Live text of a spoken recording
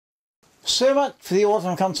So much for the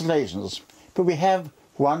autumn constellations, but we have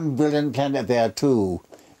one brilliant planet there too,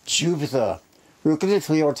 Jupiter. Look at it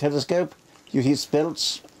through your telescope, you see its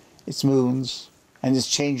belts, its moons, and its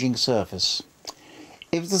changing surface.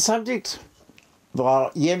 It was the subject of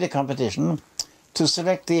our yearly competition to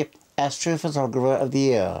select the astrophotographer of the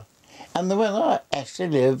year, and the winner actually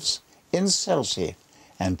lives in Chelsea,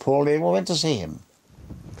 and Paul Abel went to see him.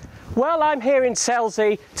 Well, I'm here in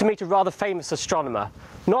Chelsea to meet a rather famous astronomer.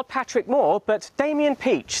 Not Patrick Moore, but Damian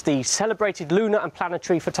Peach, the celebrated lunar and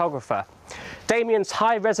planetary photographer. Damian's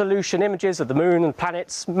high-resolution images of the moon and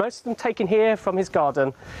planets, most of them taken here from his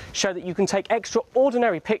garden, show that you can take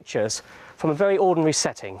extraordinary pictures from a very ordinary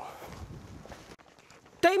setting.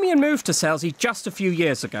 Damian moved to Chelsea just a few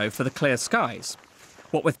years ago for the clear skies.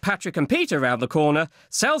 What with Patrick and Peter around the corner,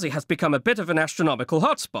 Chelsea has become a bit of an astronomical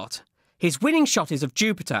hotspot. His winning shot is of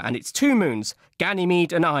Jupiter and its two moons,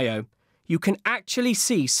 Ganymede and Io. You can actually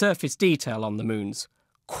see surface detail on the moons.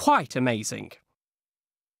 Quite amazing.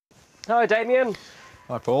 Hello, Damian.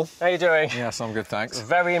 Hi, Paul. How are you doing? Yes, I'm good, thanks.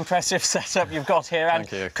 Very impressive setup you've got here. And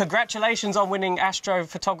Thank you. Congratulations on winning Astro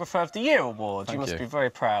Photographer of the Year award. Thank you must you. be very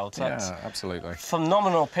proud. That's yeah, absolutely.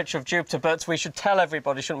 Phenomenal picture of Jupiter, but we should tell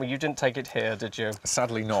everybody, shouldn't we? You didn't take it here, did you?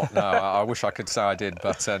 Sadly not, no. I wish I could say I did,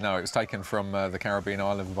 but no, it was taken from the Caribbean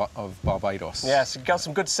island of Barbados. Yes, you got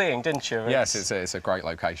some good seeing, didn't you? Yes, it's a great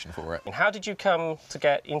location for it. And how did you come to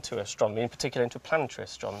get into astronomy, in particular into planetary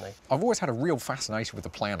astronomy? I've always had a real fascination with the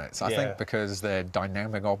planets, I think because they're dynamic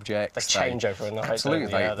objects. They change overnight. Absolutely,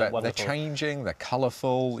 they're changing, they're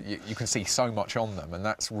colourful, you can see so much on them, and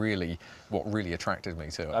that's really what really attracted me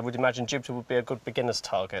to it. I would imagine Jupiter would be a good beginner's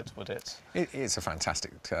target, would it? It's a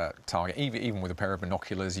fantastic target. Even with a pair of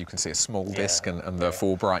binoculars, you can see a small disk and the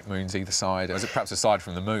four bright moons either side. Perhaps aside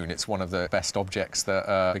from the moon, it's one of the best objects that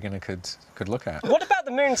a beginner could look at. What about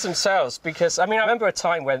the moons themselves? Because, I mean, I remember a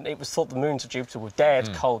time when it was thought the moons of Jupiter were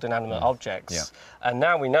dead, cold, inanimate objects. Yeah. And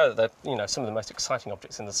now we know that they're, some of the most exciting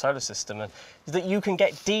objects in the solar system, and that you can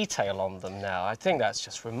get detail on them now. I think that's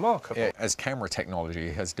just remarkable. Yeah, as camera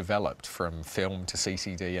technology has developed from film to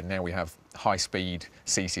CCD, and now we have high-speed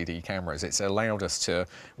CCD cameras, it's allowed us to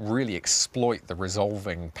really exploit the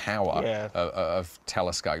resolving power of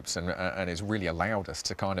telescopes, and it's really allowed us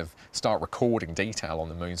to kind of start recording detail on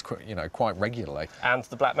the moons, quite regularly. And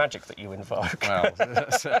the black magic that you invoke. Well,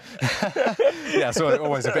 yeah, so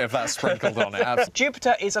always a bit of that sprinkled on it.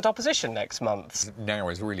 Jupiter is at opposition next month. Now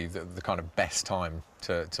is really the kind of best time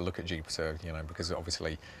to look at Jupiter, because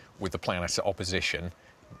obviously with the planets at opposition,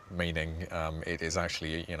 meaning it is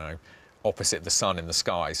actually, opposite the sun in the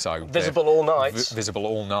sky, so visible all night. Visible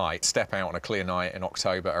all night. Step out on a clear night in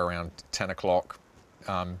October around 10 o'clock.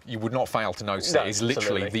 You would not fail to notice it is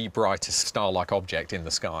literally the brightest star-like object in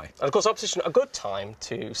the sky. And of course, opposition, a good time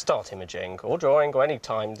to start imaging or drawing, or any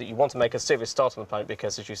time that you want to make a serious start on the planet,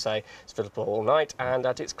 because, as you say, it's visible all night and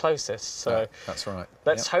at its closest. So that's right.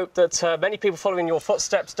 Let's hope that many people following your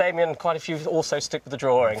footsteps, Damian, quite a few also stick with the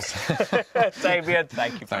drawings. Damian,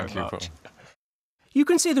 thank you very much. Paul. You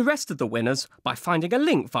can see the rest of the winners by finding a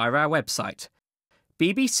link via our website,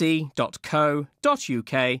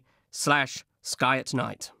 bbc.co.uk/Sky at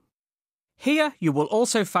Night. Here you will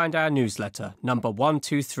also find our newsletter, number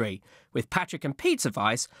 123, with Patrick and Pete's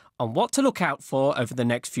advice on what to look out for over the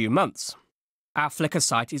next few months. Our Flickr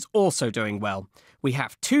site is also doing well. We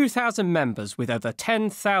have 2,000 members with over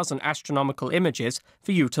 10,000 astronomical images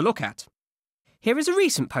for you to look at. Here is a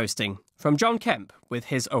recent posting from John Kemp with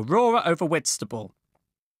his Aurora over Whitstable.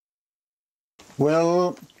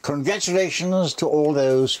 Well, congratulations to all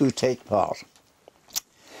those who take part.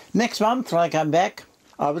 Next month, when I come back,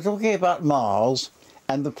 I'll be talking about Mars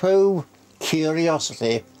and the probe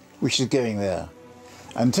Curiosity, which is going there.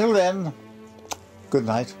 Until then, good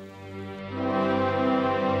night.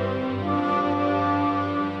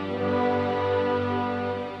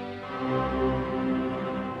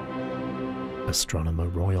 Astronomer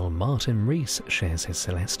Royal Martin Rees shares his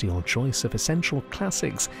celestial choice of essential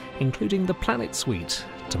classics, including the Planet Suite,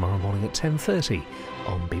 tomorrow morning at 10:30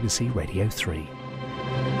 on BBC Radio 3.